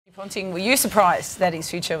Ponting, were you surprised that his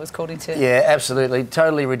future was called into? Yeah, absolutely.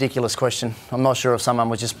 Totally ridiculous question. I'm not sure if someone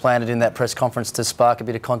was just planted in that press conference to spark a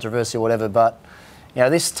bit of controversy or whatever, but you know,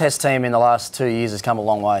 this Test team in the last 2 years has come a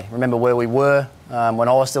long way. Remember where we were when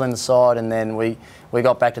I was still in the side, and then we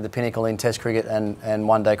got back to the pinnacle in Test cricket and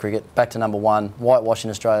one-day cricket, back to #1,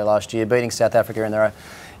 whitewashing Australia last year, beating South Africa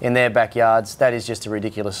in their backyards. That is just a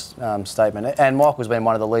ridiculous statement. And Michael's been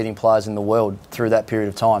one of the leading players in the world through that period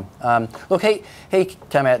of time. Look, he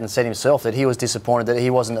came out and said himself that he was disappointed that he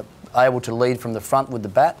wasn't able to lead from the front with the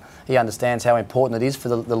bat. He understands how important it is for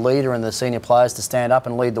the leader and the senior players to stand up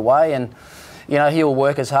and lead the way. And you know, he'll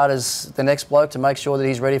work as hard as the next bloke to make sure that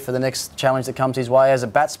he's ready for the next challenge that comes his way as a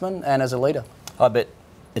batsman and as a leader. I bet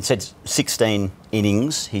it said 16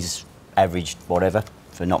 innings. He's averaged whatever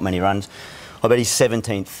for not many runs. I bet his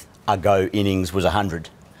 17th a-go innings was 100.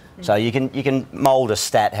 So you can mould a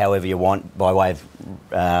stat however you want by way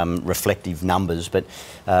of reflective numbers. But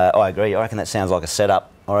I agree. I reckon that sounds like a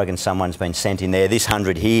setup. I reckon someone's been sent in there. This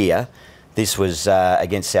 100 here, this was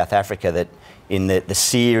against South Africa that in the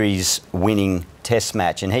series winning Test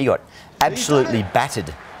match, and he got absolutely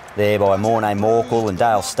battered there by Morné Morkel and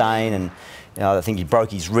Dale Steyn, and you know, I think he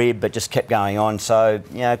broke his rib, but just kept going on. So,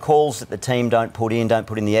 you know, calls that the team don't put in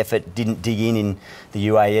the effort, didn't dig in the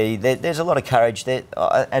UAE. There's a lot of courage there.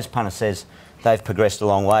 As Punter says, they've progressed a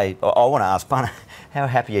long way. I want to ask Punter, how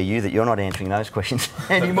happy are you that you're not answering those questions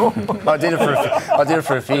anymore? I did it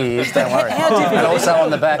for a few years, don't worry. And also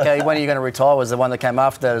on the back, when are you going to retire was the one that came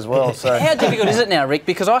after that as well. So. How difficult is it now, Rick?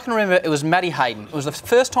 Because I can remember it was Matty Hayden. It was the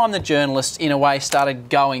first time the journalists, in a way, started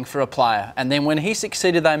going for a player. And then when he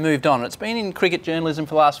succeeded, they moved on. It's been in cricket journalism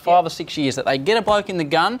for the last 5 or 6 years that they get a bloke in the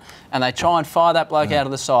gun and they try and fire that bloke out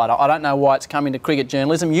of the side. I don't know why it's come into cricket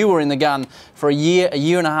journalism. You were in the gun for a year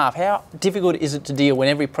and a half. How difficult is it to deal when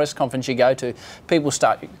every press conference you go to, people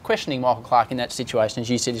start questioning Michael Clarke in that situation, as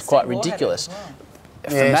you said, is quite ridiculous.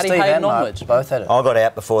 From Matty Hayden onwards. Both had it. I got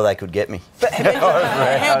out before they could get me. But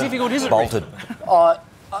how difficult is it? Bolted.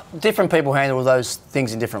 Different people handle those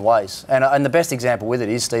things in different ways. And the best example with it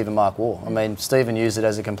is Stephen Mark Waugh. I mean, Stephen used it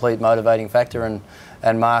as a complete motivating factor,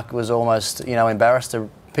 and Mark was almost, you know, embarrassed to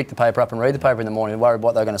pick the paper up and read the paper in the morning and worried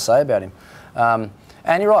what they were going to say about him.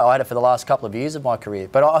 And you're right, I had it for the last couple of years of my career.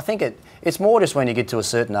 But I think it's more just when you get to a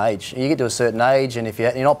certain age. You get to a certain age, and if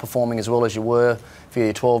you're not performing as well as you were for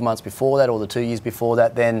your 12 months before that or the 2 years before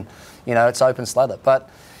that, then, you know, it's open slather. But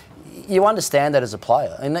you understand that as a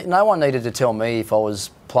player. And no one needed to tell me if I was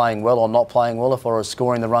playing well or not playing well, if I was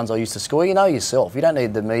scoring the runs I used to score. You know yourself. You don't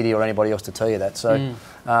need the media or anybody else to tell you that. So,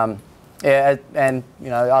 yeah, and you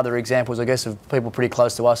know, other examples, I guess, of people pretty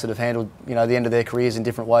close to us that have handled, you know, the end of their careers in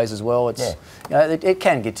different ways as well. It's, you know, it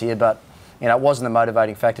can get to you, but you know, it wasn't a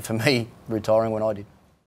motivating factor for me retiring when I did.